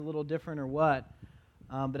a little different or what.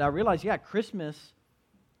 But I realized, Christmas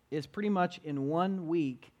is pretty much in 1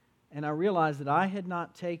 week, and I realized that I had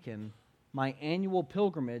not taken my annual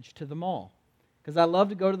pilgrimage to the mall. Because I love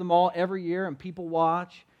to go to the mall every year, and people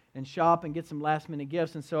watch and shop and get some last-minute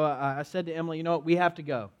gifts. And so I said to Emily, you know what, we have to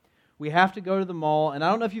go. We have to go to the mall. And I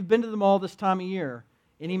don't know if you've been to the mall this time of year,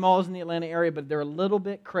 any malls in the Atlanta area, but they're a little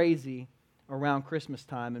bit crazy around Christmas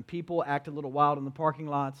time, and people act a little wild in the parking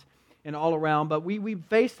lots and all around. But we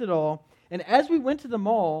faced it all. And as we went to the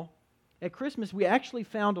mall at Christmas, we actually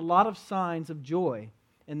found a lot of signs of joy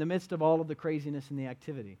in the midst of all of the craziness and the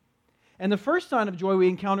activity. And the first sign of joy we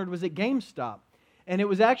encountered was at GameStop. And it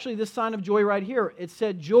was actually this sign of joy right here. It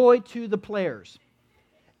said, "Joy to the players."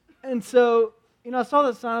 And so, I saw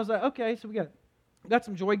that sign. I was like, okay, so we got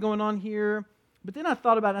some joy going on here. But then I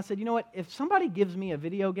thought about it, and I said, you know what? If somebody gives me a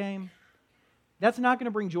video game, that's not going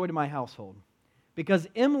to bring joy to my household. Because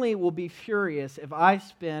Emily will be furious if I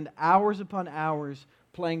spend hours upon hours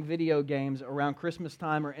playing video games around Christmas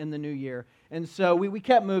time or in the new year. And so we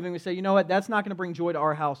kept moving. We said, you know what? That's not going to bring joy to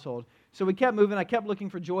our household. So we kept moving. I kept looking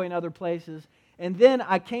for joy in other places. And then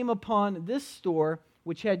I came upon this store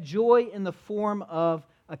which had joy in the form of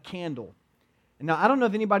a candle. And now, I don't know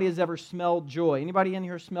if anybody has ever smelled joy. Anybody in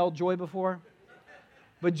here smelled joy before?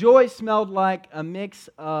 But joy smelled like a mix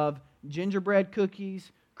of gingerbread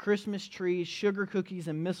cookies, Christmas trees, sugar cookies,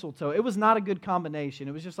 and mistletoe. It was not a good combination.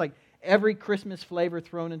 It was just like every Christmas flavor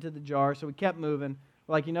thrown into the jar. So we kept moving.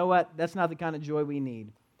 We're like, you know what? That's not the kind of joy we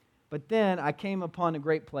need. But then I came upon a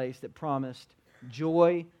great place that promised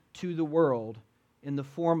joy to the world in the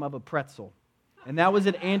form of a pretzel. And that was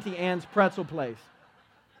at Auntie Anne's Pretzel Place.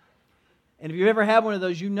 And if you've ever had one of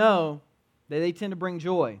those, you know that they tend to bring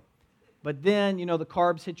joy. But then, the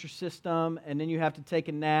carbs hit your system, and then you have to take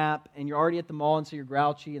a nap, and you're already at the mall, and so you're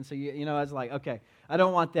grouchy, and so, I was like, okay, I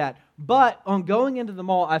don't want that. But on going into the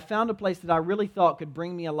mall, I found a place that I really thought could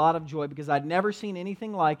bring me a lot of joy because I'd never seen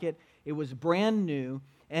anything like it. It was brand new,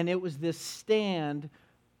 and it was this stand,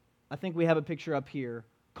 I think we have a picture up here,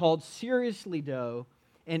 called Seriously Dough,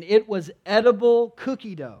 and it was edible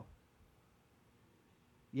cookie dough.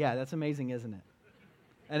 Yeah, that's amazing, isn't it?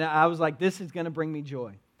 And I was like, this is going to bring me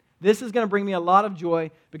joy. This is going to bring me a lot of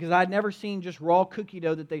joy because I'd never seen just raw cookie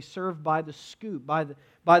dough that they serve by the scoop, by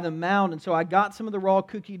the mound. And so I got some of the raw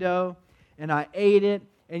cookie dough, and I ate it.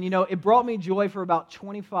 And, it brought me joy for about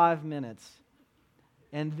 25 minutes.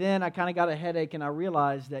 And then I kind of got a headache, and I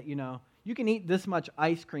realized that, you can eat this much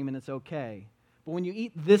ice cream, and it's okay. But when you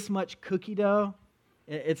eat this much cookie dough,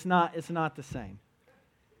 it's not the same.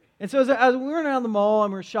 And so as we were around the mall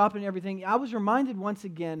and we were shopping and everything, I was reminded once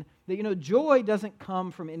again that, joy doesn't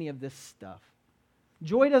come from any of this stuff.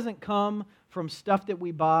 Joy doesn't come from stuff that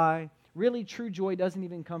we buy. Really, true joy doesn't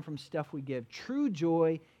even come from stuff we give. True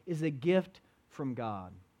joy is a gift from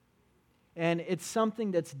God. And it's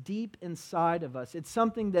something that's deep inside of us. It's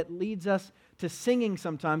something that leads us to singing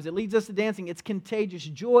sometimes. It leads us to dancing. It's contagious.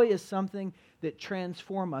 Joy is something that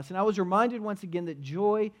transforms us. And I was reminded once again that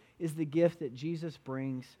joy is the gift that Jesus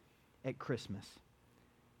brings at Christmas.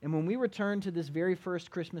 And when we return to this very first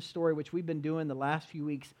Christmas story, which we've been doing the last few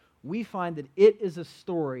weeks, we find that it is a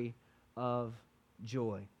story of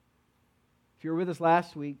joy. If you were with us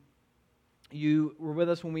last week, you were with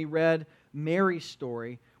us when we read Mary's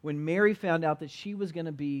story, when Mary found out that she was going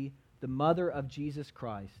to be the mother of Jesus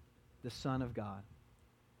Christ, the Son of God.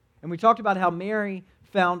 And we talked about how Mary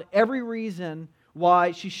found every reason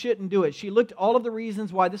why she shouldn't do it. She looked at all of the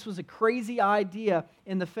reasons why this was a crazy idea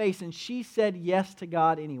in the face, and she said yes to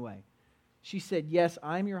God anyway. She said, "Yes,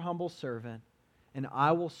 I'm your humble servant, and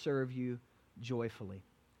I will serve you joyfully."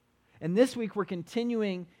 And this week we're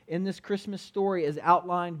continuing in this Christmas story as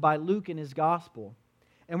outlined by Luke in his gospel.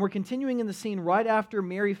 And we're continuing in the scene right after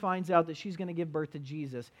Mary finds out that she's going to give birth to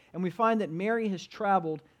Jesus. And we find that Mary has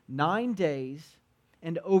traveled 9 days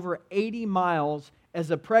and over 80 miles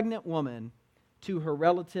as a pregnant woman to her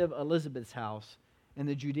relative Elizabeth's house in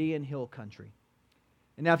the Judean hill country.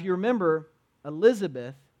 And now if you remember,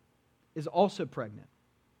 Elizabeth is also pregnant.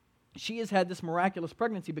 She has had this miraculous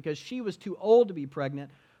pregnancy because she was too old to be pregnant,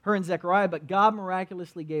 her and Zechariah, but God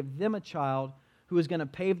miraculously gave them a child who was going to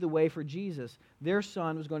pave the way for Jesus. Their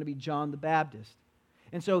son was going to be John the Baptist.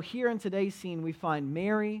 And so here in today's scene, we find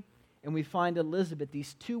Mary and we find Elizabeth,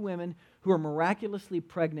 these two women who are miraculously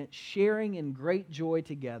pregnant, sharing in great joy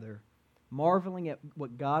together, marveling at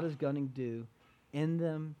what God is going to do in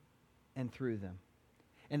them and through them.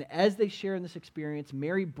 And as they share in this experience,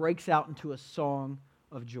 Mary breaks out into a song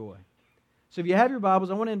of joy. So if you have your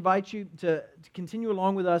Bibles, I want to invite you to continue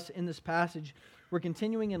along with us in this passage. We're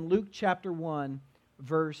continuing in Luke chapter 1,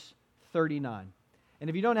 verse 39. And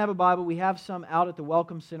if you don't have a Bible, we have some out at the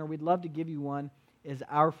Welcome Center. We'd love to give you one as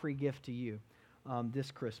our free gift to you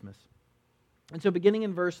this Christmas. And so beginning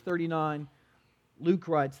in verse 39, Luke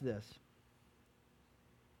writes this.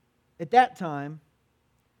 At that time,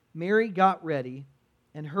 Mary got ready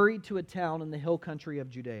and hurried to a town in the hill country of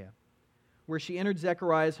Judea, where she entered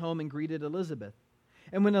Zechariah's home and greeted Elizabeth.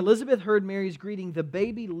 And when Elizabeth heard Mary's greeting, the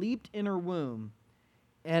baby leaped in her womb,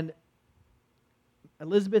 and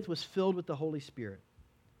Elizabeth was filled with the Holy Spirit.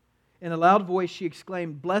 In a loud voice she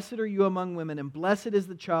exclaimed, "Blessed are you among women, and blessed is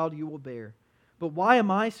the child you will bear. But why am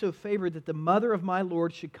I so favored that the mother of my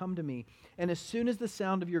Lord should come to me? And as soon as the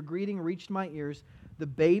sound of your greeting reached my ears, the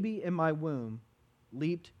baby in my womb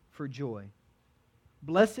leaped for joy.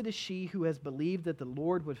 Blessed is she who has believed that the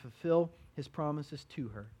Lord would fulfill His promises to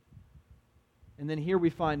her." And then here we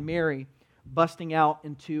find Mary busting out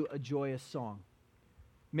into a joyous song.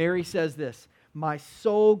 Mary says this, "My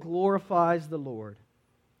soul glorifies the Lord,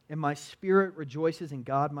 and my spirit rejoices in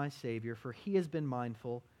God my Savior, for He has been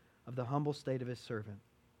mindful of the humble state of His servant.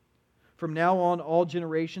 From now on, all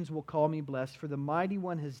generations will call me blessed, for the Mighty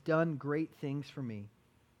One has done great things for me.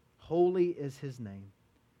 Holy is His name.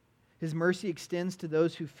 His mercy extends to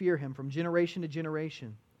those who fear Him from generation to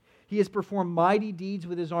generation. He has performed mighty deeds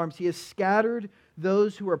with His arms. He has scattered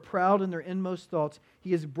those who are proud in their inmost thoughts.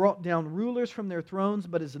 He has brought down rulers from their thrones,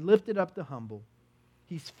 but has lifted up the humble.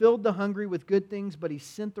 He's filled the hungry with good things, but He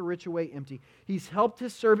sent the rich away empty. He's helped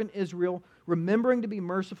His servant Israel, remembering to be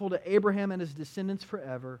merciful to Abraham and his descendants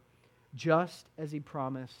forever, just as He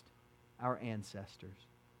promised our ancestors."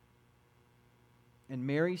 And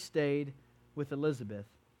Mary stayed with Elizabeth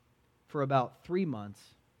for about 3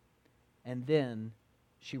 months, and then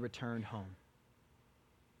she returned home.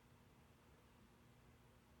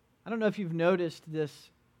 I don't know if you've noticed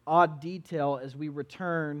this odd detail as we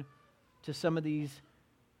return to some of these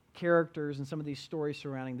characters and some of these stories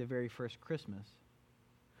surrounding the very first Christmas.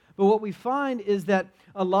 But what we find is that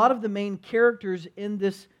a lot of the main characters in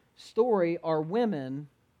this story are women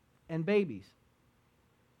and babies.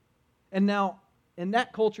 And now, in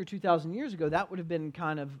that culture 2,000 years ago, that would have been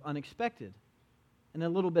kind of unexpected and a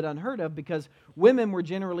little bit unheard of, because women were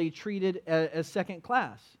generally treated as second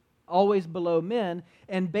class, always below men,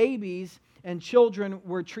 and babies and children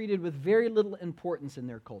were treated with very little importance in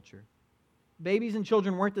their culture. Babies and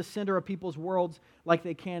children weren't the center of people's worlds like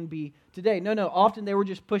they can be today. No, often they were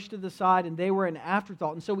just pushed to the side and they were an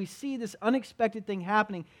afterthought. And so we see this unexpected thing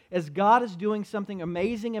happening as God is doing something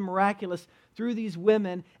amazing and miraculous through these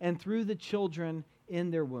women and through the children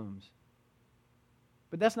in their wombs.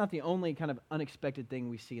 But that's not the only kind of unexpected thing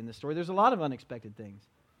we see in this story. There's a lot of unexpected things.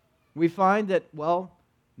 We find that,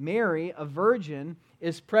 Mary, a virgin,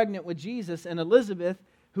 is pregnant with Jesus, and Elizabeth,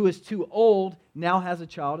 who is too old, now has a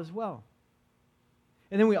child as well.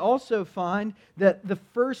 And then we also find that the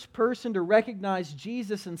first person to recognize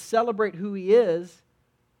Jesus and celebrate who He is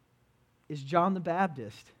John the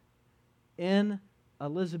Baptist in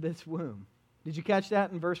Elizabeth's womb. Did you catch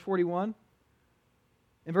that in verse 41?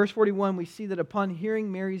 In verse 41, we see that upon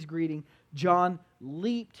hearing Mary's greeting, John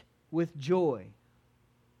leaped with joy.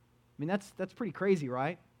 I mean, that's pretty crazy,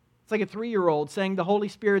 right? It's like a 3-year-old saying the Holy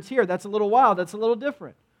Spirit's here. That's a little wild. That's a little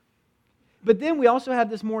different. But then we also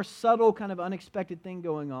have this more subtle kind of unexpected thing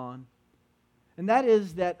going on. And that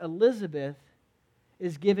is that Elizabeth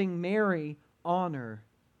is giving Mary honor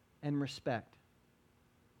and respect.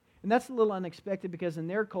 And that's a little unexpected because in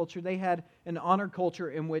their culture, they had an honor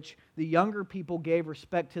culture in which the younger people gave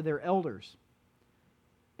respect to their elders.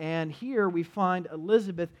 And here we find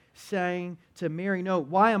Elizabeth saying to Mary, "No,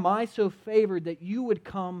 why am I so favored that you would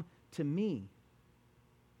come to me?"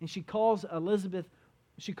 And she calls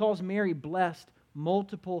Mary blessed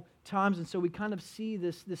multiple times. And so we kind of see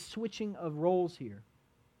this switching of roles here.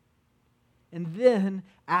 And then,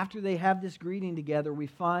 after they have this greeting together, we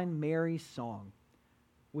find Mary's song,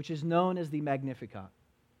 which is known as the Magnificat.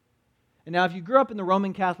 And now, if you grew up in the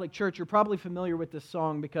Roman Catholic Church, you're probably familiar with this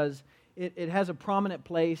song because it has a prominent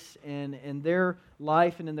place in their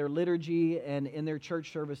life and in their liturgy and in their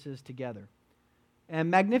church services together. And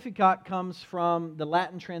Magnificat comes from the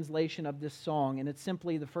Latin translation of this song, and it's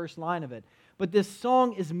simply the first line of it. But this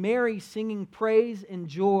song is Mary singing praise and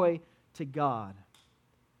joy to God.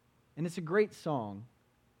 And it's a great song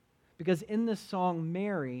because in this song,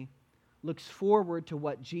 Mary looks forward to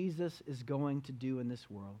what Jesus is going to do in this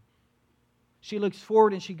world. She looks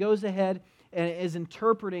forward and she goes ahead and is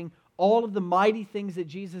interpreting all of the mighty things that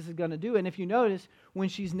Jesus is going to do. And if you notice, when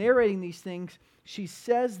she's narrating these things, she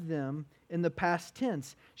says them in the past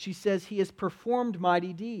tense. She says, He has performed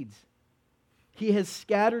mighty deeds. He has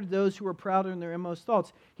scattered those who are proud in their inmost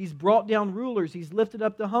thoughts. He's brought down rulers. He's lifted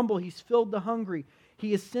up the humble. He's filled the hungry.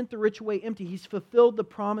 He has sent the rich away empty. He's fulfilled the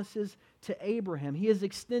promises to Abraham. He has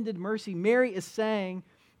extended mercy. Mary is saying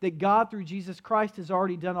that God, through Jesus Christ, has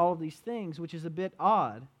already done all of these things, which is a bit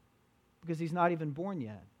odd because He's not even born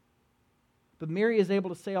yet. But Mary is able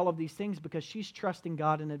to say all of these things because she's trusting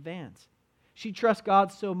God in advance. She trusts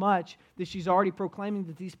God so much that she's already proclaiming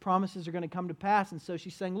that these promises are going to come to pass. And so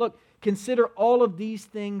she's saying, look, consider all of these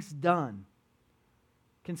things done.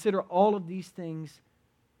 Consider all of these things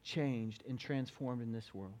changed and transformed in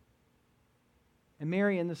this world. And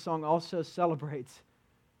Mary in this song also celebrates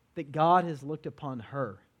that God has looked upon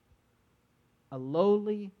her, a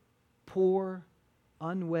lowly, poor,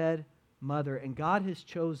 unwed mother, and God has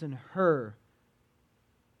chosen her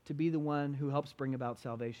to be the one who helps bring about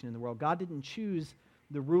salvation in the world. God didn't choose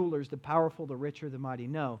the rulers, the powerful, the rich, or the mighty.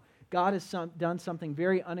 No. God has done something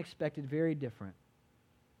very unexpected, very different.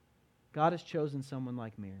 God has chosen someone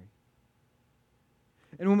like Mary.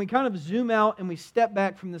 And when we kind of zoom out and we step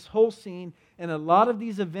back from this whole scene and a lot of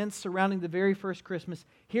these events surrounding the very first Christmas,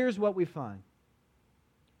 here's what we find.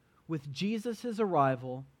 With Jesus'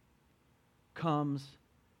 arrival comes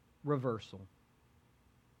reversal.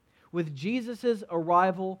 With Jesus'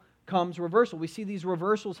 arrival comes reversal. We see these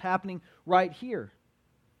reversals happening right here.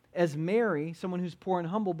 As Mary, someone who's poor and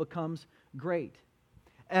humble, becomes great.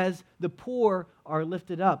 As the poor are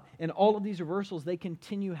lifted up. And all of these reversals, they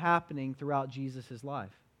continue happening throughout Jesus'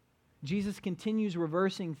 life. Jesus continues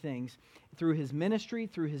reversing things through His ministry,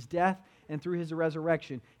 through His death, and through His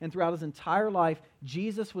resurrection. And throughout His entire life,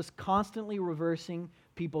 Jesus was constantly reversing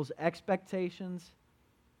people's expectations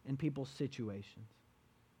and people's situations.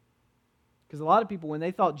 Because a lot of people, when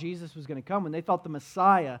they thought Jesus was going to come, when they thought the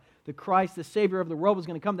Messiah, the Christ, the Savior of the world was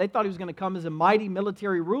going to come, they thought He was going to come as a mighty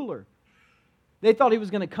military ruler. They thought He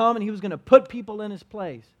was going to come and He was going to put people in His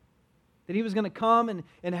place. That He was going to come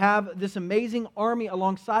and have this amazing army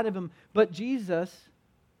alongside of Him. But Jesus,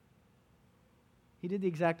 He did the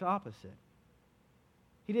exact opposite.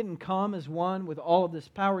 He didn't come as one with all of this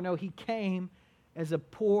power. No, He came as a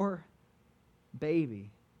poor baby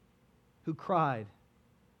who cried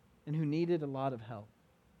and who needed a lot of help.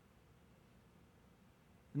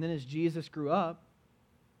 And then as Jesus grew up,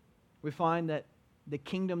 we find that the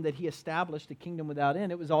kingdom that He established, the kingdom without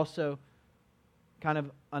end, it was also kind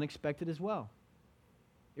of unexpected as well.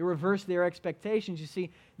 It reversed their expectations. You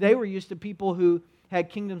see, they were used to people who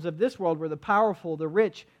had kingdoms of this world where the powerful, the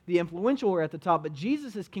rich, the influential were at the top. But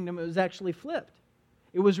Jesus' kingdom, it was actually flipped.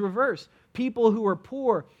 It was reversed. People who were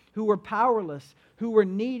poor, who were powerless, who were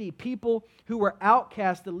needy, people who were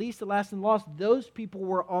outcast, the least, the last, and lost, those people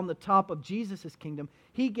were on the top of Jesus' kingdom.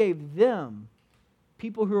 He gave them,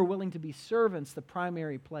 people who are willing to be servants, the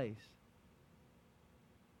primary place.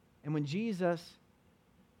 And when Jesus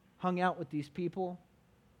hung out with these people,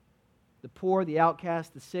 the poor, the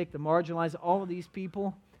outcast, the sick, the marginalized, all of these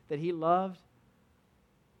people that He loved,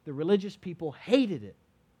 the religious people hated it.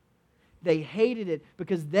 They hated it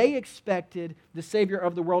because they expected the Savior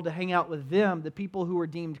of the world to hang out with them, the people who were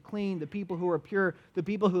deemed clean, the people who were pure, the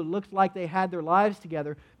people who looked like they had their lives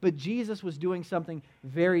together. But Jesus was doing something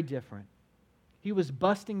very different. He was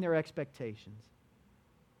busting their expectations.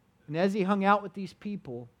 And as He hung out with these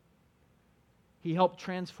people, He helped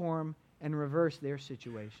transform and reverse their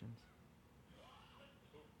situations.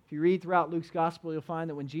 If you read throughout Luke's gospel, you'll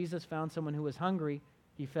find that when Jesus found someone who was hungry,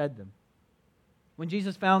 He fed them. When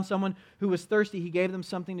Jesus found someone who was thirsty, He gave them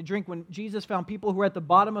something to drink. When Jesus found people who were at the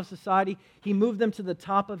bottom of society, He moved them to the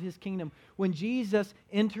top of His kingdom. When Jesus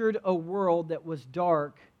entered a world that was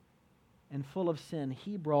dark and full of sin,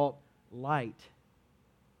 He brought light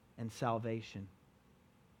and salvation.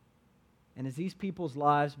 And as these people's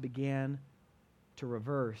lives began to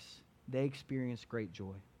reverse, they experienced great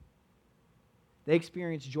joy. They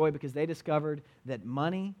experienced joy because they discovered that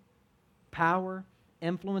money, power,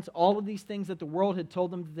 influence, all of these things that the world had told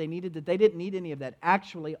them that they needed, that they didn't need any of that.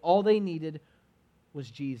 Actually, all they needed was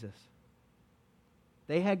Jesus.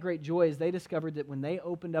 They had great joy as they discovered that when they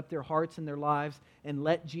opened up their hearts and their lives and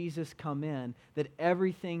let Jesus come in, that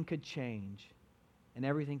everything could change, and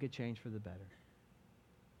everything could change for the better.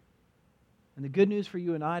 And the good news for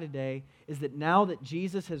you and I today is that now that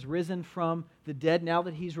Jesus has risen from the dead, now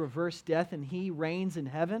that He's reversed death and He reigns in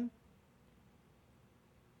heaven,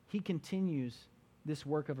 He continues this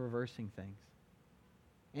work of reversing things.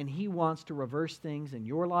 And He wants to reverse things in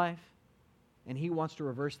your life, and He wants to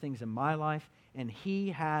reverse things in my life, and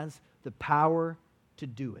He has the power to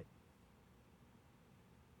do it.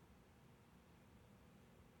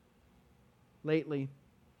 Lately,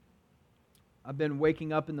 I've been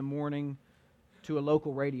waking up in the morning to a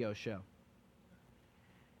local radio show.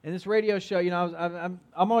 And this radio show, I'm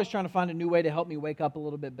always trying to find a new way to help me wake up a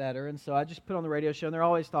little bit better. And so I just put on the radio show, and they're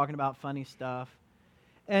always talking about funny stuff.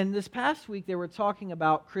 And this past week, they were talking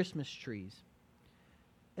about Christmas trees.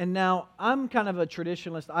 And now, I'm kind of a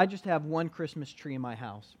traditionalist. I just have one Christmas tree in my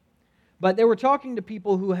house. But they were talking to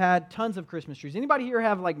people who had tons of Christmas trees. Anybody here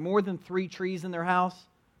have like more than 3 trees in their house?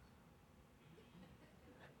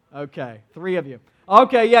 Okay, 3 of you.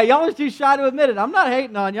 Okay, yeah, y'all are too shy to admit it. I'm not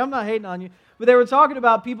hating on you. But they were talking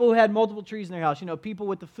about people who had multiple trees in their house. People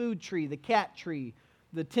with the food tree, the cat tree,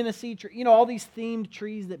 the Tennessee tree, all these themed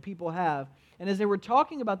trees that people have. And as they were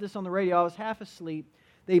talking about this on the radio, I was half asleep.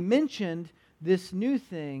 They mentioned this new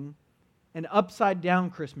thing, an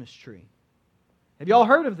upside-down Christmas tree. Have y'all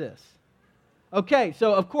heard of this? Okay,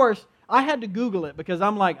 so of course, I had to Google it because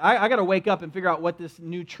I'm like, I got to wake up and figure out what this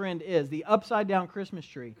new trend is, the upside-down Christmas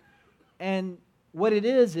tree. And what it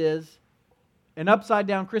is an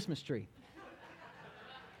upside-down Christmas tree.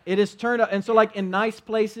 It is turned up, and so like in nice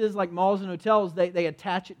places like malls and hotels, they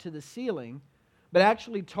attach it to the ceiling, but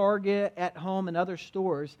actually Target, At Home, and other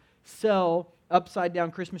stores sell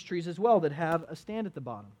upside-down Christmas trees as well that have a stand at the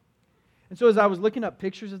bottom. And so as I was looking up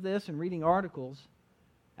pictures of this and reading articles,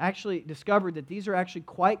 I actually discovered that these are actually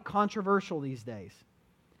quite controversial these days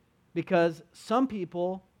because some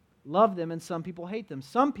people love them and some people hate them.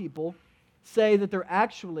 Some people say that they're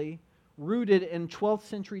actually rooted in 12th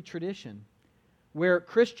century tradition, where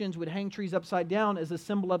Christians would hang trees upside down as a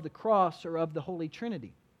symbol of the cross or of the Holy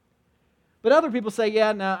Trinity. But other people say,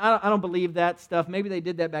 yeah, no, I don't believe that stuff. Maybe they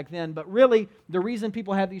did that back then. But really, the reason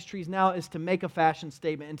people have these trees now is to make a fashion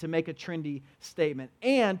statement and to make a trendy statement.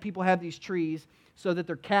 And people have these trees so that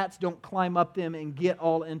their cats don't climb up them and get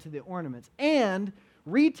all into the ornaments. And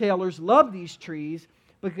retailers love these trees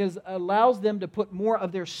because it allows them to put more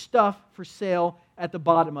of their stuff for sale at the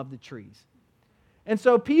bottom of the trees. And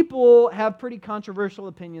so people have pretty controversial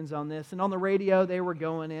opinions on this. And on the radio, they were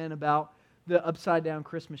going in about the upside-down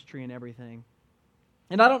Christmas tree and everything.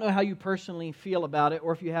 And I don't know how you personally feel about it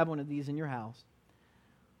or if you have one of these in your house.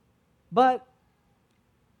 But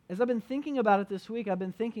as I've been thinking about it this week, I've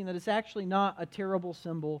been thinking that it's actually not a terrible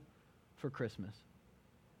symbol for Christmas.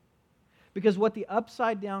 Because what the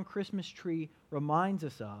upside-down Christmas tree reminds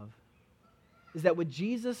us of is that with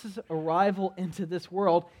Jesus' arrival into this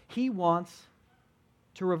world, He wants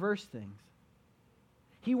to reverse things.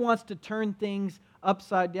 He wants to turn things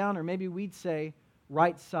upside down, or maybe we'd say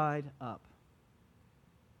right side up.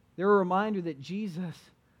 They're a reminder that Jesus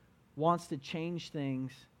wants to change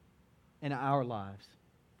things in our lives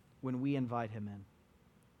when we invite Him in.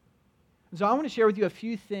 And so I want to share with you a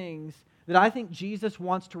few things that I think Jesus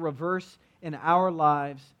wants to reverse in our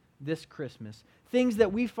lives this Christmas. Things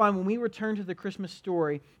that we find when we return to the Christmas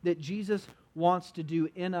story that Jesus wants to do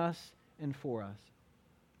in us and for us.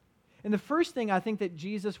 And the first thing I think that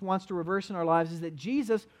Jesus wants to reverse in our lives is that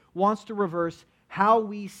Jesus wants to reverse how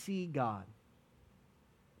we see God.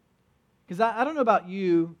 Because I don't know about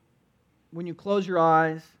you, when you close your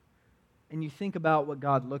eyes and you think about what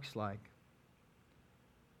God looks like.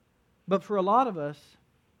 But for a lot of us,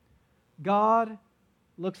 God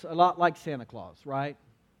looks a lot like Santa Claus, right?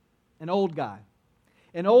 An old guy.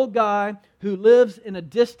 An old guy who lives in a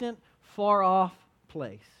distant, far-off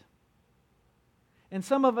place. And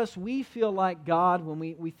some of us, we feel like God, when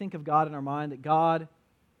we think of God in our mind, that God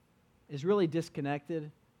is really disconnected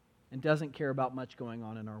and doesn't care about much going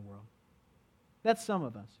on in our world. That's some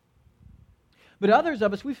of us. But others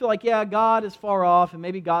of us, we feel like, yeah, God is far off, and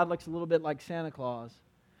maybe God looks a little bit like Santa Claus.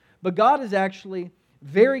 But God is actually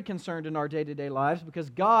very concerned in our day-to-day lives because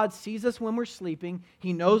God sees us when we're sleeping,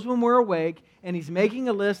 He knows when we're awake, and He's making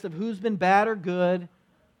a list of who's been bad or good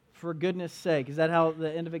for goodness sake. Is that how the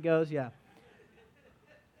end of it goes? Yeah.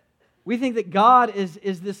 We think that God is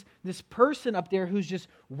this person up there who's just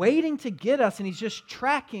waiting to get us, and He's just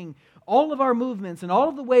tracking all of our movements and all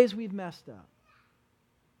of the ways we've messed up.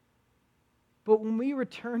 But when we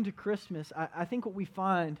return to Christmas, I think what we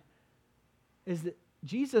find is that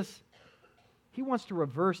Jesus, He wants to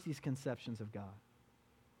reverse these conceptions of God.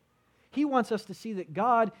 He wants us to see that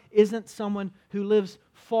God isn't someone who lives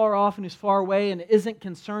far off and is far away and isn't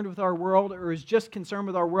concerned with our world or is just concerned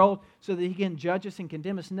with our world so that He can judge us and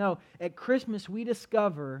condemn us. No, at Christmas we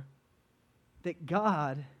discover that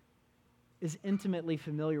God is intimately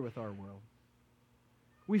familiar with our world.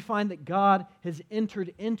 We find that God has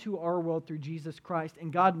entered into our world through Jesus Christ,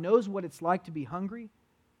 and God knows what it's like to be hungry.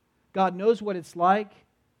 God knows what it's like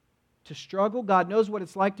to struggle. God knows what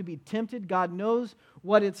it's like to be tempted. God knows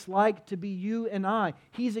what it's like to be you and I.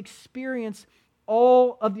 He's experienced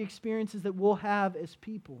all of the experiences that we'll have as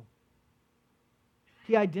people.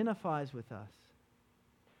 He identifies with us.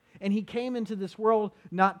 And He came into this world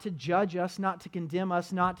not to judge us, not to condemn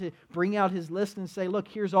us, not to bring out His list and say, look,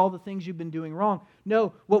 here's all the things you've been doing wrong.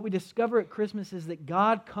 No, what we discover at Christmas is that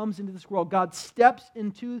God comes into this world. God steps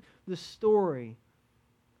into the story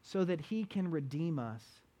so that He can redeem us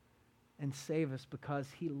and save us because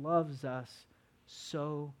He loves us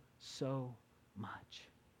so, so much.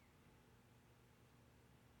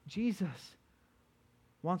 Jesus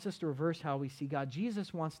wants us to reverse how we see God.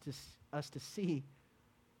 Jesus wants us to see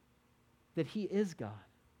that He is God.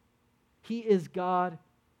 He is God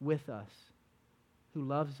with us, who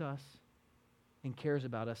loves us and cares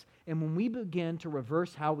about us. And when we begin to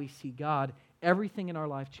reverse how we see God, everything in our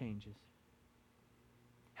life changes.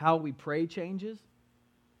 How we pray changes.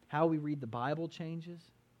 How we read the Bible changes.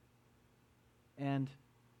 And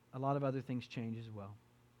a lot of other things change as well.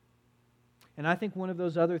 And I think one of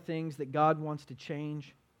those other things that God wants to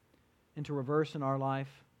change and to reverse in our life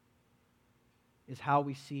is how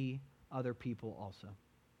we see other people also.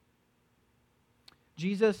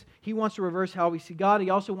 Jesus, He wants to reverse how we see God. He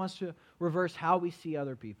also wants to reverse how we see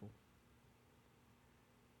other people.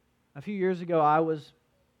 A few years ago, I was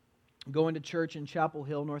going to church in Chapel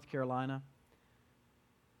Hill, North Carolina.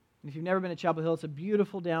 And if you've never been to Chapel Hill, it's a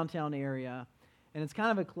beautiful downtown area. And it's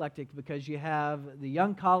kind of eclectic because you have the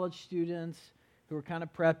young college students who are kind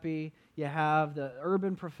of preppy. You have the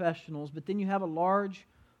urban professionals. But then you have a large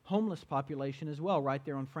homeless population as well right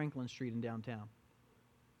there on Franklin Street in downtown.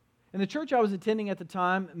 And the church I was attending at the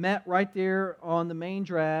time met right there on the main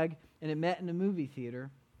drag, and it met in a movie theater.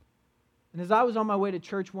 And as I was on my way to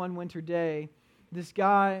church one winter day, this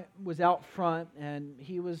guy was out front, and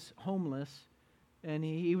he was homeless, and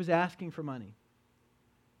he was asking for money.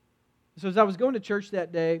 So as I was going to church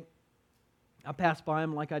that day, I passed by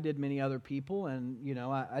him like I did many other people, and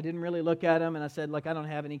I didn't really look at him, and I said, look, I don't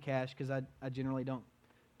have any cash because I generally don't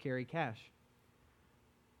carry cash.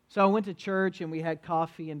 So I went to church, and we had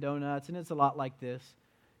coffee and donuts, and it's a lot like this.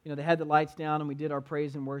 They had the lights down, and we did our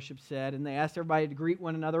praise and worship set, and they asked everybody to greet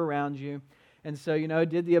one another around you. And so,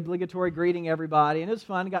 did the obligatory greeting everybody, and it was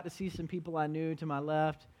fun. I got to see some people I knew to my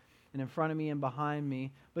left and in front of me and behind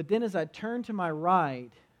me. But then as I turned to my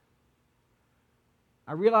right,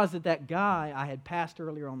 I realized that guy I had passed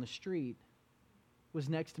earlier on the street was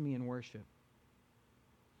next to me in worship.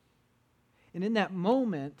 And in that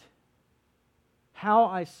moment, how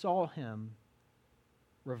I saw him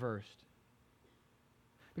reversed.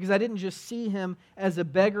 Because I didn't just see him as a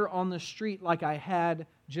beggar on the street like I had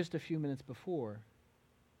just a few minutes before.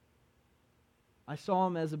 I saw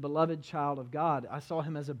him as a beloved child of God. I saw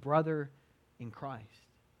him as a brother in Christ.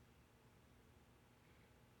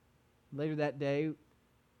 Later that day,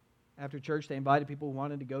 after church, they invited people who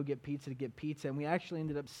wanted to go get pizza, and we actually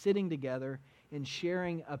ended up sitting together and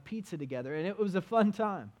sharing a pizza together, and it was a fun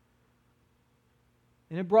time.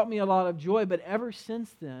 And it brought me a lot of joy, but ever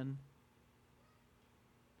since then,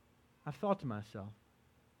 I've thought to myself,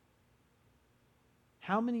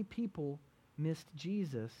 how many people missed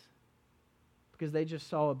Jesus because they just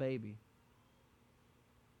saw a baby?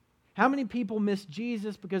 How many people missed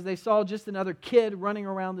Jesus because they saw just another kid running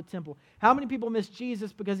around the temple? How many people missed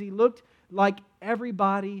Jesus because He looked like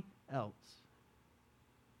everybody else?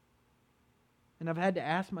 And I've had to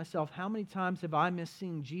ask myself, how many times have I missed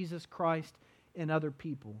seeing Jesus Christ in other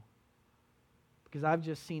people? Because I've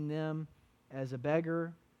just seen them as a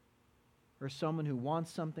beggar, or someone who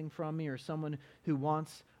wants something from me, or someone who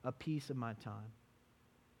wants a piece of my time.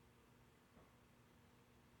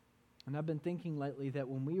 And I've been thinking lately that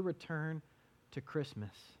when we return to Christmas,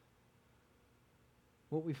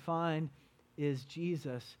 what we find is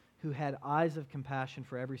Jesus who had eyes of compassion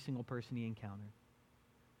for every single person He encountered.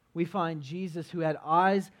 We find Jesus who had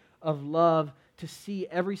eyes of love to see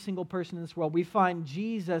every single person in this world. We find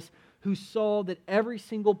Jesus who saw that every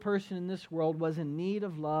single person in this world was in need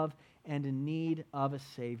of love and in need of a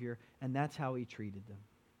Savior, and that's how He treated them,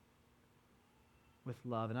 with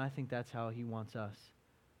love. And I think that's how He wants us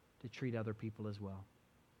to treat other people as well.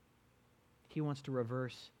 He wants to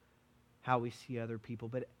reverse how we see other people.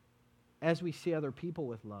 But as we see other people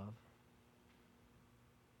with love,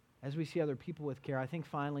 as we see other people with care, I think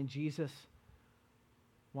finally Jesus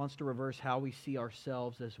wants to reverse how we see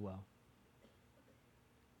ourselves as well.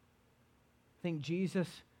 I think Jesus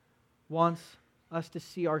wants us to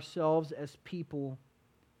see ourselves as people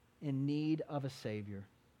in need of a Savior.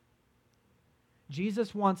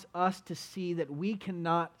 Jesus wants us to see that we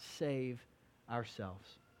cannot save ourselves.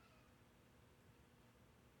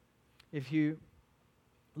 If you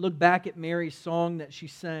look back at Mary's song that she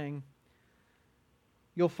sang,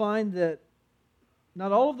 you'll find that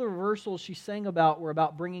not all of the reversals she sang about were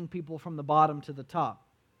about bringing people from the bottom to the top.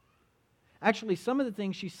 Actually, some of the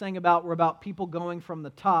things she sang about were about people going from the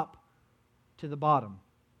top to the bottom.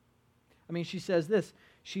 I mean, she says this.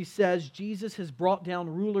 She says, Jesus has brought down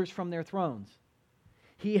rulers from their thrones.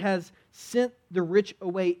 He has sent the rich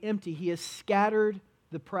away empty. He has scattered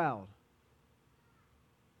the proud.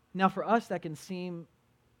 Now, for us, that can seem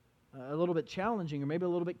a little bit challenging or maybe a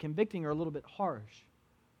little bit convicting or a little bit harsh.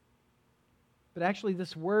 But actually,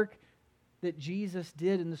 this work that Jesus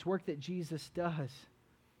did and this work that Jesus does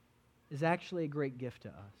is actually a great gift to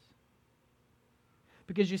us.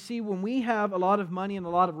 Because you see, when we have a lot of money and a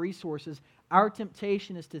lot of resources, our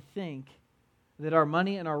temptation is to think that our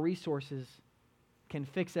money and our resources can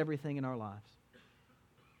fix everything in our lives.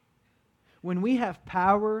 When we have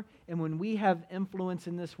power and when we have influence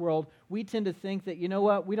in this world, we tend to think that, you know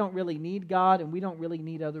what, we don't really need God and we don't really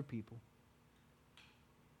need other people.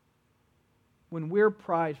 When we're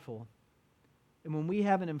prideful and when we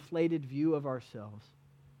have an inflated view of ourselves,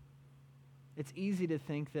 it's easy to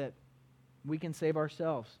think that we can save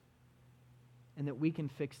ourselves and that we can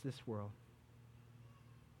fix this world.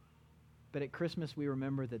 But at Christmas, we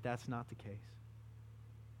remember that that's not the case.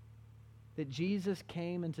 That Jesus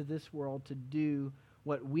came into this world to do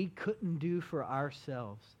what we couldn't do for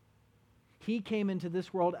ourselves. He came into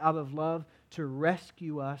this world out of love to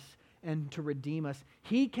rescue us and to redeem us.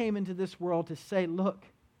 He came into this world to say, look,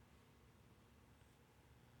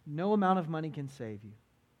 no amount of money can save you.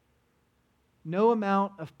 No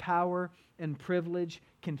amount of power and privilege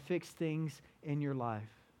can fix things in your life.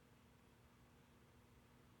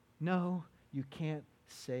 No, you can't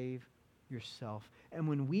save yourself. And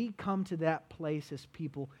when we come to that place as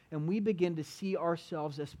people and we begin to see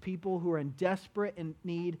ourselves as people who are in desperate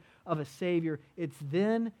need of a Savior, it's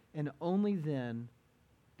then and only then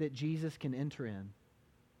that Jesus can enter in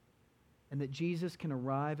and that Jesus can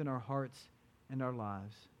arrive in our hearts and our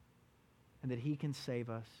lives and that He can save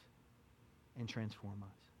us and transform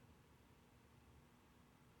us.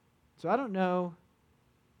 So I don't know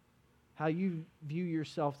how you view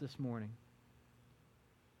yourself this morning.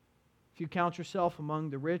 If you count yourself among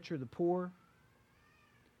the rich or the poor,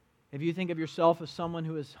 if you think of yourself as someone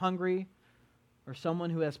who is hungry or someone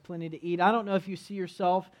who has plenty to eat, I don't know if you see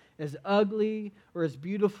yourself as ugly or as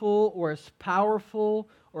beautiful or as powerful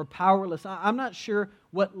or powerless. I'm not sure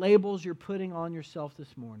what labels you're putting on yourself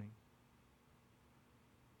this morning.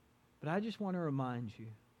 But I just want to remind you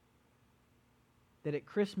that at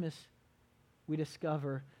Christmas we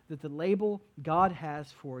discover that the label God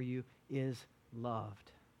has for you is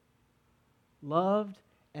loved. Loved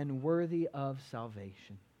and worthy of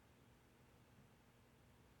salvation.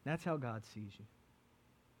 That's how God sees you.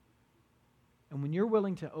 And when you're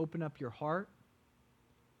willing to open up your heart,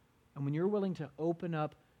 and when you're willing to open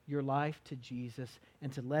up your life to Jesus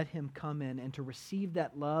and to let Him come in and to receive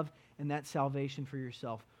that love and that salvation for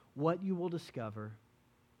yourself, what you will discover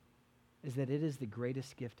is that it is the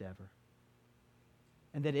greatest gift ever.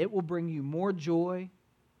 And that it will bring you more joy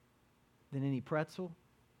than any pretzel,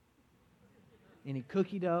 any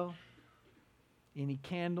cookie dough, any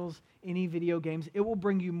candles, any video games. It will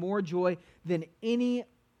bring you more joy than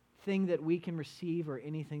anything that we can receive or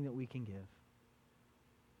anything that we can give.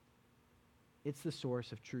 It's the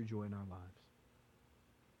source of true joy in our lives.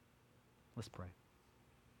 Let's pray.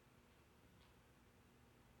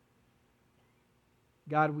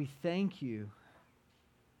 God, we thank you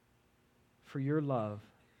for your love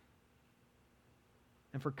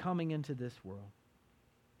and for coming into this world.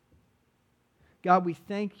 God, we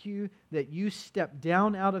thank you that you stepped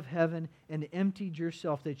down out of heaven and emptied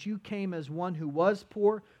yourself, that you came as one who was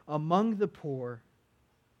poor among the poor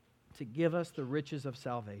to give us the riches of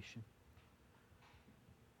salvation.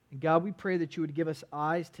 And God, we pray that you would give us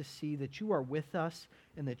eyes to see that you are with us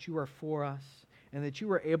and that you are for us and that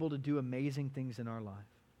you are able to do amazing things in our life.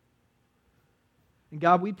 And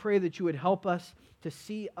God, we pray that you would help us to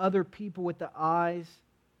see other people with the eyes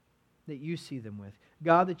that you see them with.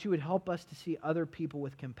 God, that you would help us to see other people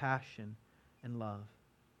with compassion and love.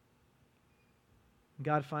 And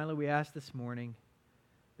God, finally, we ask this morning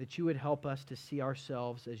that you would help us to see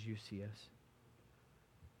ourselves as you see us,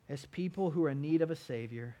 as people who are in need of a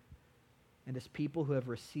Savior and as people who have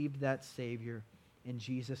received that Savior in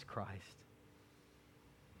Jesus Christ.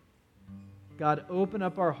 God, open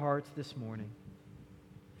up our hearts this morning.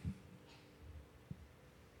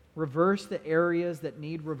 Reverse the areas that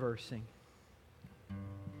need reversing.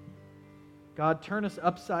 God, turn us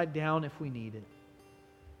upside down if we need it.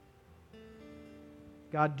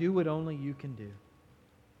 God, do what only you can do.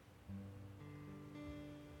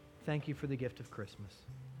 Thank you for the gift of Christmas.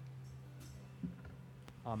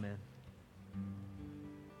 Amen.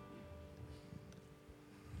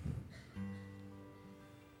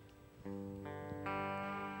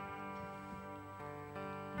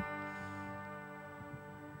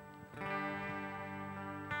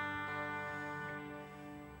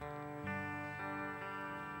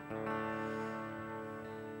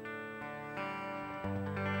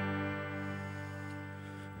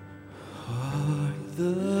 Hark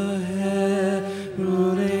the